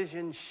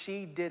decision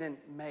she didn't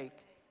make,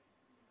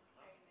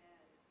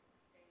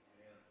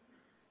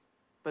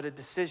 but a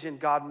decision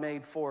God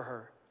made for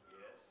her.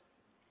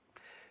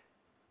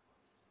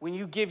 When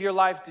you give your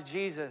life to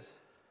Jesus,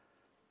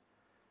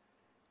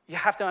 you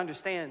have to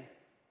understand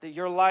that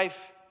your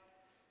life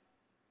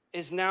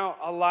is now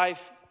a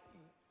life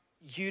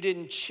you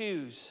didn't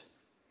choose.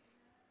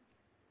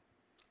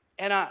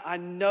 And I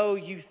know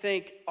you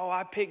think, oh,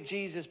 I picked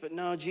Jesus, but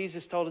no,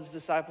 Jesus told his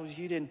disciples,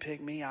 you didn't pick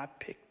me, I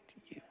picked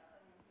you.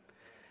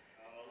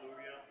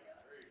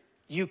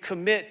 You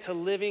commit to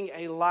living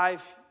a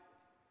life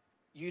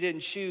you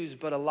didn't choose,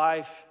 but a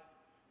life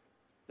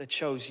that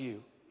chose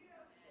you.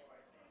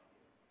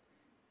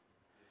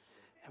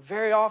 And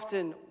very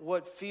often,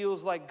 what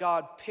feels like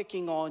God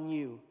picking on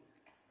you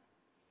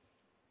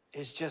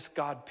is just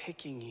God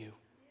picking you.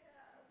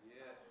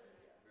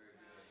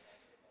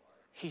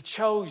 He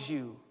chose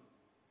you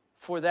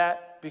for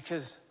that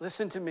because,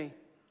 listen to me,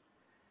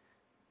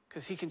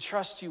 because he can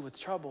trust you with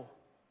trouble.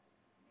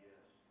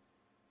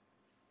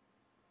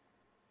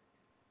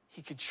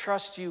 He could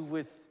trust you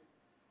with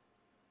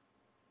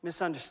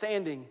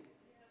misunderstanding.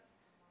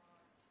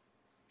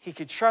 He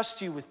could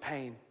trust you with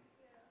pain.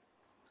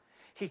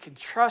 He could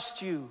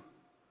trust you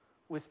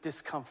with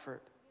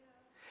discomfort.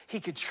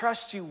 He could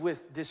trust you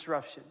with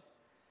disruption.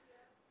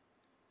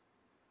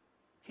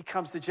 He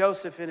comes to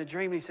Joseph in a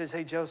dream and he says,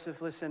 hey,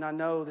 Joseph, listen, I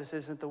know this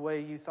isn't the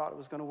way you thought it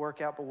was going to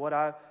work out, but what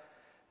I've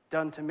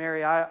done to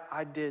Mary,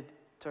 I did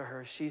to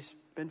her. She's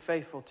been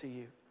faithful to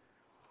you.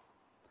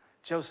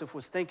 Joseph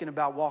was thinking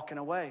about walking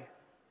away,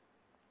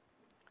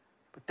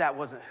 but that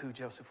wasn't who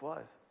Joseph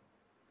was.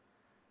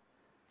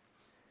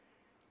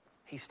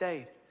 He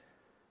stayed.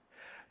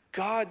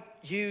 God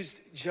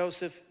used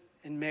Joseph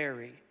and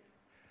Mary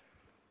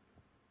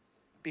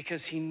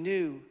because he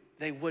knew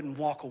they wouldn't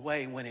walk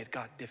away when it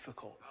got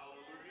difficult.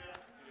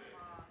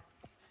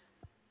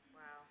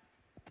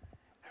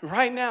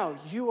 Right now,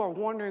 you are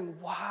wondering,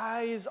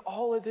 why is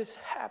all of this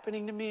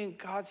happening to me? And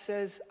God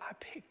says, I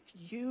picked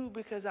you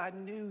because I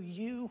knew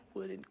you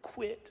wouldn't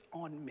quit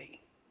on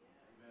me.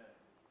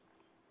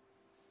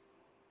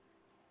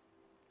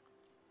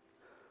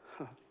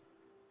 Huh.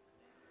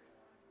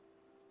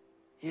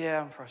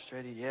 Yeah, I'm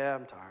frustrated. Yeah,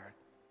 I'm tired.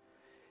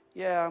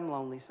 Yeah, I'm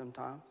lonely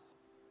sometimes.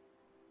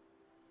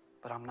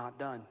 But I'm not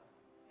done.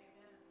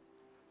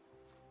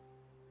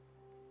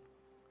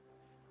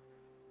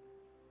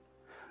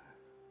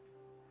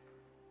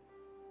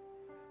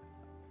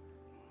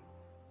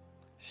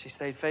 She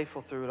stayed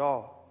faithful through it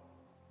all.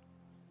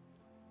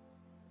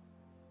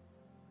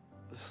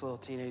 This little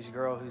teenage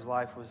girl whose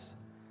life was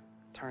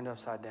turned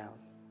upside down.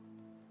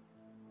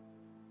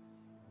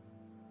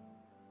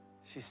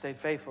 She stayed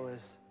faithful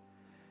as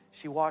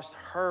she watched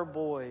her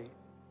boy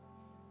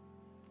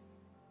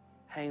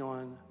hang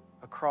on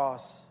a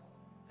cross,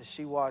 as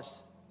she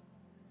watched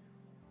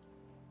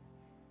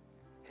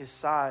his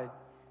side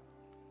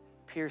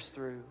pierced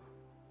through,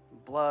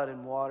 blood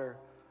and water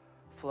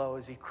flow,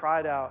 as he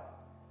cried out,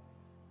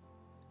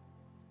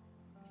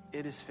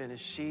 it is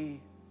finished.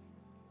 She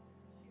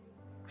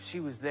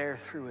was there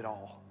through it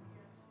all.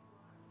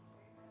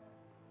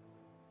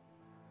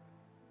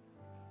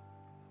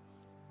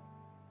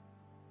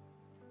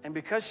 And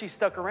because she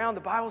stuck around, the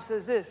Bible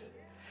says this.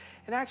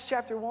 In Acts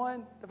chapter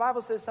 1, the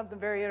Bible says something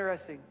very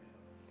interesting.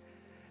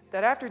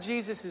 That after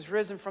Jesus is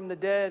risen from the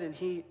dead and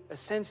he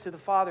ascends to the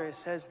Father, it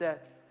says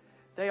that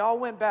they all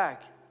went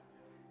back.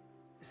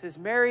 It says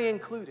Mary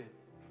included.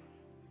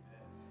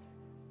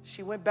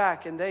 She went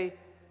back and they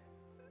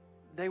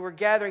were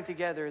gathering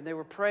together and they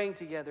were praying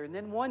together. And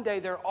then one day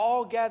they're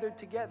all gathered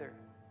together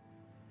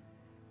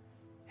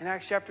in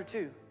Acts chapter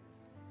 2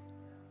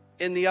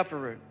 in the upper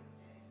room.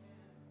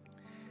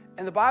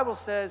 And the Bible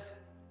says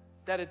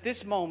that at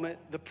this moment,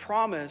 the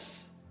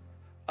promise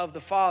of the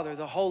Father,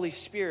 the Holy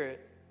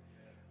Spirit,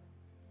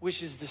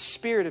 which is the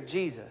Spirit of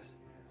Jesus,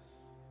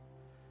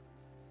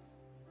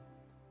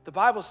 the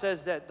Bible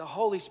says that the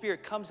Holy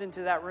Spirit comes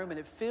into that room and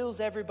it fills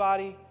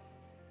everybody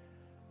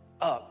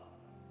up.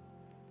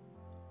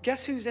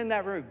 Guess who's in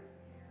that room?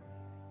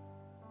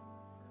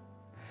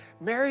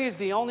 Mary is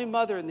the only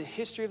mother in the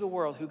history of the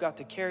world who got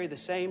to carry the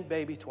same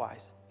baby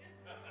twice.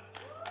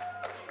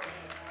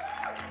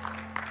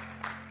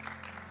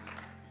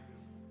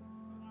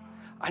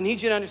 I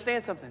need you to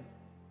understand something.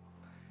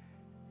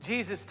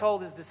 Jesus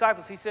told his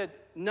disciples, he said,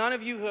 none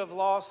of you who have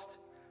lost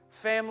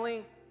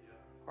family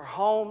or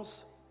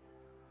homes,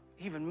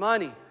 even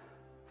money,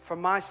 for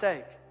my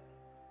sake,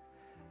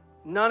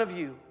 none of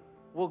you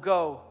will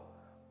go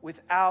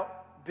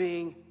without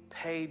being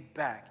paid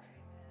back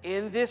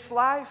in this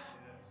life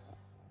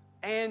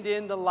and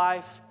in the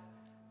life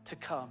to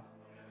come.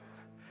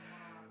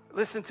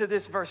 Listen to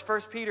this verse,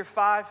 1 Peter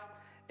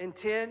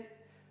 5:10.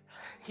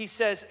 He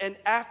says, and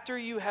after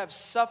you have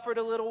suffered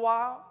a little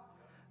while,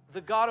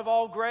 the God of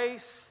all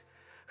grace,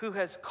 who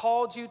has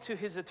called you to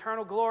his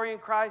eternal glory in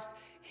Christ,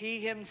 he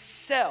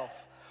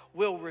himself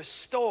will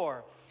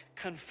restore,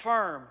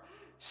 confirm,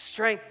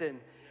 strengthen,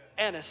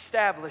 and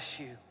establish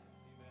you.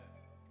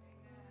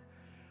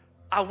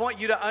 I want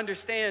you to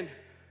understand,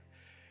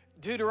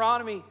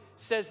 Deuteronomy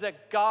says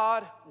that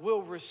God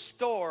will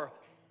restore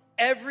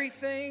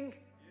everything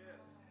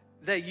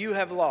that you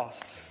have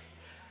lost.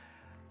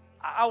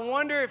 I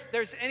wonder if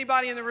there's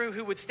anybody in the room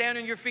who would stand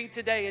on your feet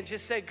today and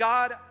just say,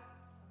 God,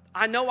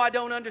 I know I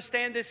don't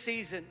understand this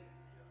season,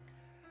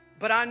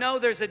 but I know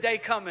there's a day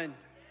coming.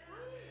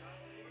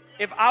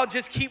 If I'll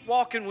just keep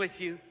walking with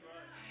you,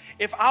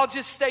 if I'll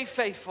just stay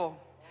faithful,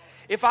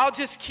 if I'll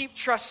just keep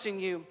trusting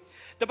you.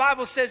 The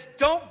Bible says,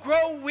 don't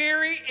grow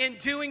weary in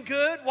doing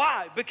good.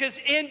 Why? Because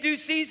in due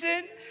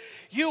season,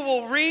 you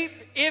will reap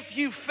if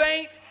you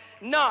faint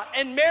not.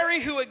 And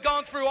Mary, who had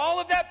gone through all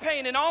of that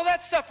pain and all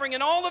that suffering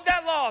and all of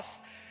that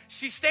loss,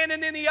 she's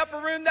standing in the upper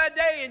room that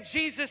day, and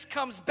Jesus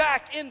comes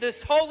back in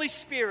this Holy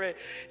Spirit.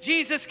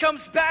 Jesus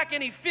comes back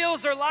and he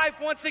fills her life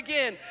once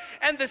again.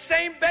 And the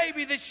same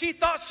baby that she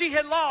thought she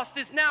had lost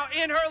is now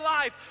in her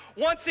life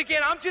once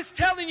again. I'm just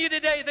telling you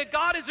today that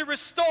God is a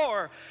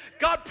restorer.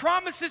 God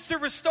promises to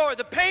restore.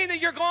 The pain that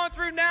you're going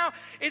through now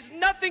is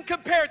nothing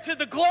compared to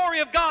the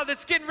glory of God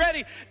that's getting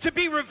ready to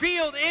be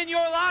revealed in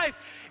your life.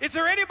 Is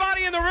there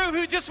anybody in the room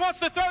who just wants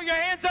to throw your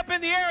hands up in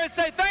the air and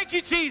say, thank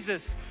you,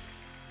 Jesus?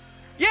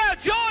 Yeah,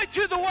 joy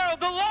to the world.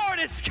 The Lord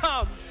has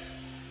come.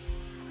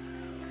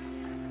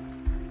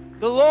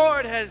 The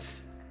Lord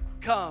has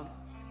come.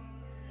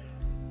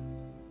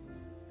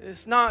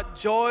 It's not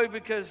joy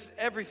because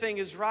everything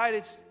is right.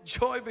 It's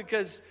joy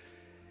because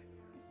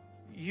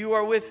you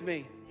are with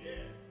me.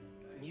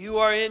 You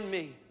are in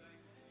me.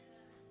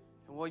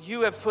 And what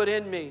you have put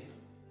in me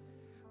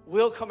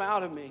will come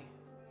out of me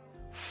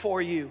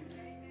for you.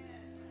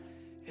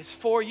 It's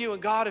for you.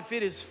 And God, if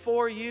it is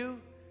for you,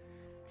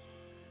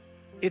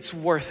 it's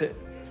worth it.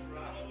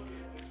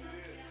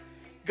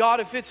 God,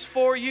 if it's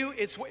for you,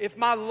 if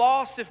my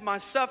loss, if my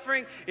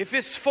suffering, if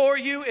it's for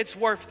you, it's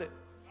worth it.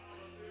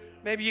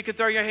 Maybe you could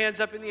throw your hands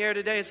up in the air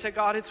today and say,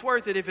 God, it's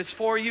worth it. If it's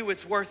for you,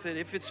 it's worth it.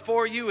 If it's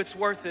for you, it's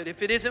worth it.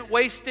 If it isn't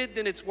wasted,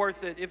 then it's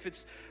worth it. If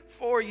it's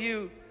for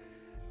you,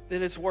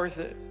 then it's worth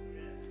it.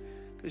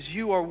 Because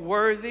you are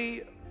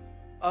worthy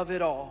of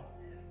it all.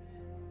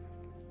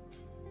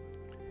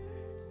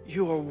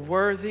 You are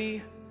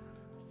worthy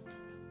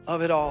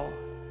of it all.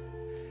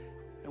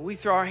 And we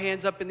throw our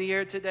hands up in the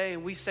air today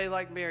and we say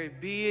like Mary,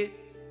 be it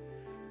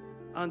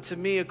unto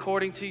me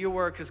according to your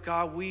word, because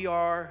God, we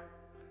are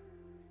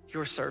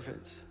your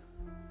servants.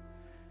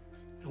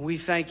 And we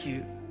thank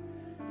you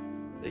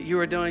that you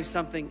are doing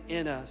something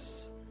in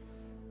us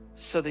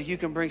so that you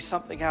can bring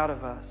something out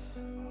of us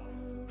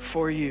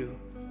for you.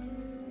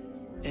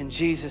 In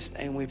Jesus'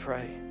 name we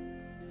pray.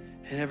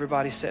 And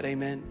everybody said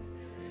amen.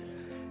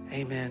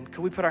 Amen.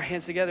 Can we put our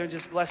hands together and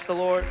just bless the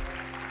Lord?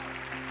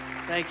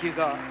 Thank you,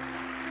 God.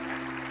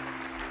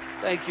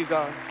 Thank you,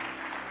 God.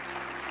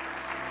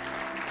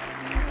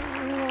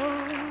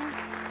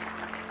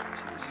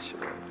 Jesus,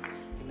 Lord.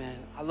 Amen.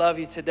 I love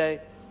you today.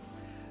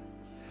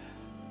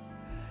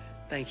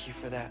 Thank you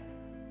for that.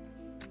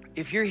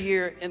 If you're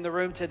here in the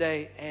room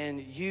today and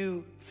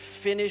you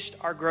finished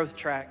our growth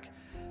track,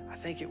 I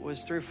think it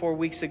was 3 or 4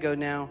 weeks ago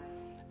now,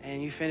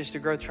 and you finished the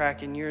growth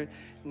track and you're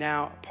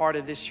now part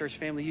of this church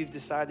family, you've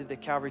decided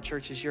that Calvary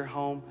Church is your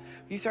home.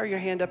 Will you throw your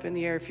hand up in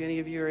the air if any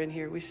of you are in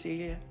here? We see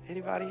you.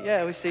 Anybody?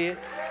 Yeah, we see it.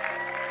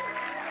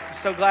 I'm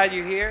so glad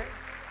you're here.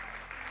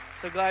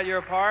 So glad you're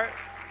a part.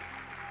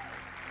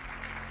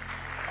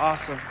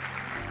 Awesome.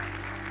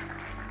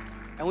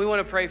 And we want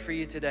to pray for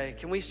you today.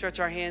 Can we stretch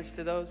our hands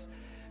to those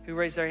who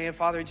raise their hand?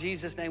 Father, in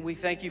Jesus' name, we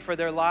thank you for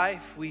their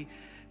life. We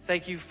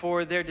thank you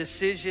for their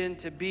decision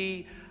to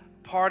be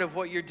part of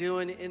what you're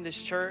doing in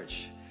this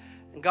church.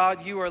 And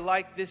God, you are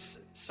like this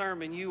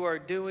sermon. You are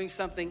doing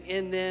something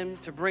in them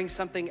to bring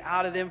something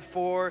out of them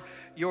for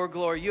your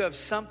glory. You have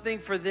something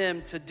for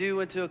them to do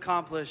and to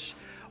accomplish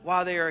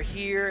while they are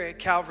here at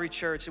Calvary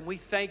Church. And we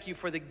thank you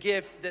for the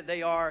gift that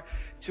they are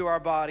to our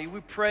body.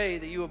 We pray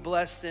that you will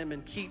bless them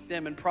and keep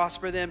them and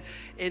prosper them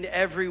in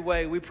every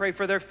way. We pray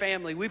for their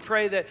family. We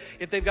pray that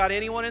if they've got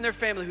anyone in their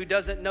family who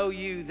doesn't know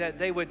you, that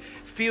they would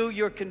feel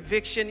your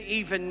conviction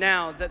even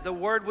now, that the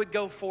word would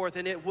go forth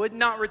and it would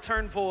not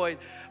return void,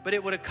 but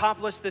it would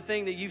accomplish the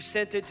thing that you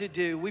sent it to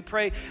do. We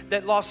pray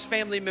that lost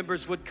family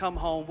members would come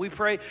home. We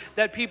pray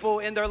that people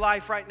in their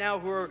life right now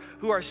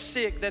who are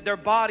sick, that their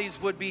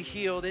bodies would be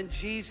healed. In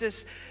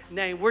Jesus'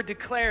 name, we're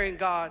declaring,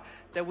 God,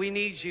 that we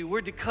need you. We're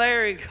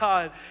declaring,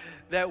 God,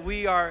 that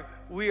we are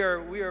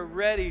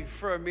ready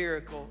for a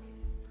miracle.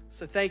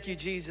 So thank you,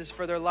 Jesus,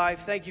 for their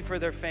life. Thank you for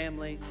their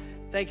family.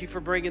 Thank you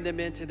for bringing them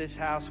into this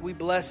house. We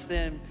bless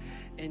them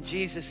in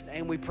Jesus'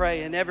 name we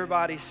pray. And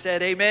everybody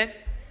said amen.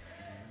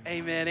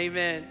 Amen,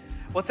 amen.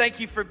 Well, thank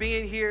you for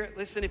being here.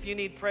 Listen, if you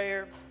need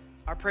prayer,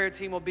 our prayer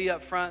team will be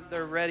up front.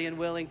 They're ready and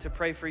willing to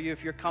pray for you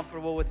if you're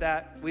comfortable with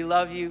that. We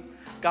love you.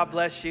 God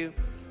bless you.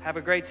 Have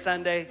a great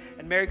Sunday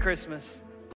and Merry Christmas.